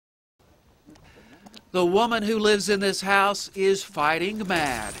The woman who lives in this house is fighting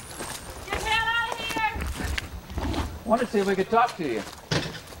mad. Get the hell out of here! Wanted to see if we could talk to you.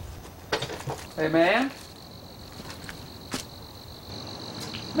 Hey, man?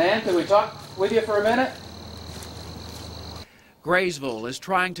 Man, can we talk with you for a minute? Graysville is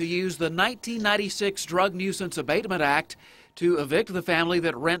trying to use the 1996 Drug Nuisance Abatement Act to evict the family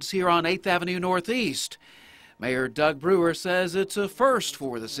that rents here on 8th Avenue Northeast. Mayor Doug Brewer says it's a first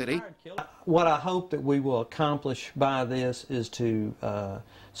for the city. What I hope that we will accomplish by this is to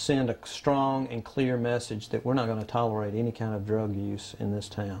send a strong and clear message that we're not going to tolerate any kind of drug use in this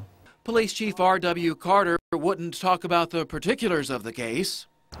town. Police Chief R.W. Carter wouldn't talk about the particulars of the case.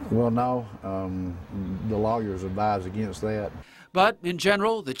 Well, no, the lawyers advise against that. But in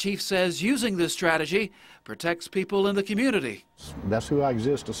general, the chief says using this strategy protects people in the community. That's who I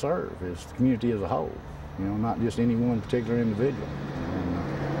exist to serve, is the community as a whole, you know, not just any one particular individual.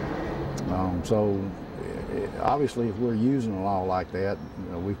 And, obviously, if we're using a law like that,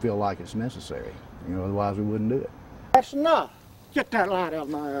 you know, we feel like it's necessary. You know, otherwise we wouldn't do it. That's enough. Get that light out of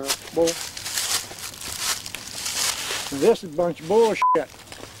my eye, boy. This is a bunch of bullshit.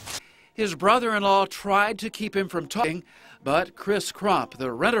 His brother-in-law tried to keep him from talking, but Chris Crump,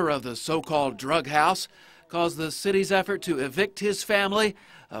 the renter of the so-called drug house, caused the city's effort to evict his family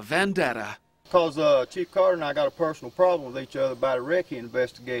a vendetta. Because Chief Carter and I got a personal problem with each other about a wreck he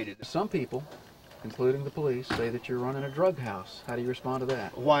investigated. Some people, including the police, say that you're running a drug house. How do you respond to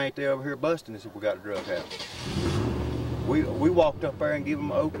that? Why ain't they over here busting us if we got a drug house? We walked up there and gave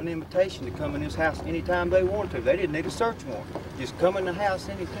them an open invitation to come in this house anytime they wanted to. They didn't need a search warrant. Just come in the house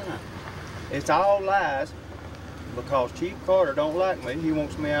anytime. It's all lies because Chief Carter don't like me. He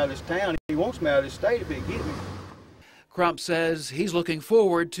wants me out of this town. He wants me out of this state if he can get me. Crump says he's looking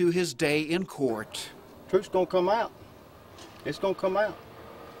forward to his day in court. Truth's gonna come out. It's gonna come out.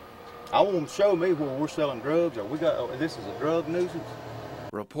 I want them to show me where we're selling drugs or this is a drug nuisance.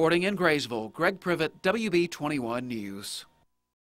 Reporting in Graysville, Greg Privet, WB21 News.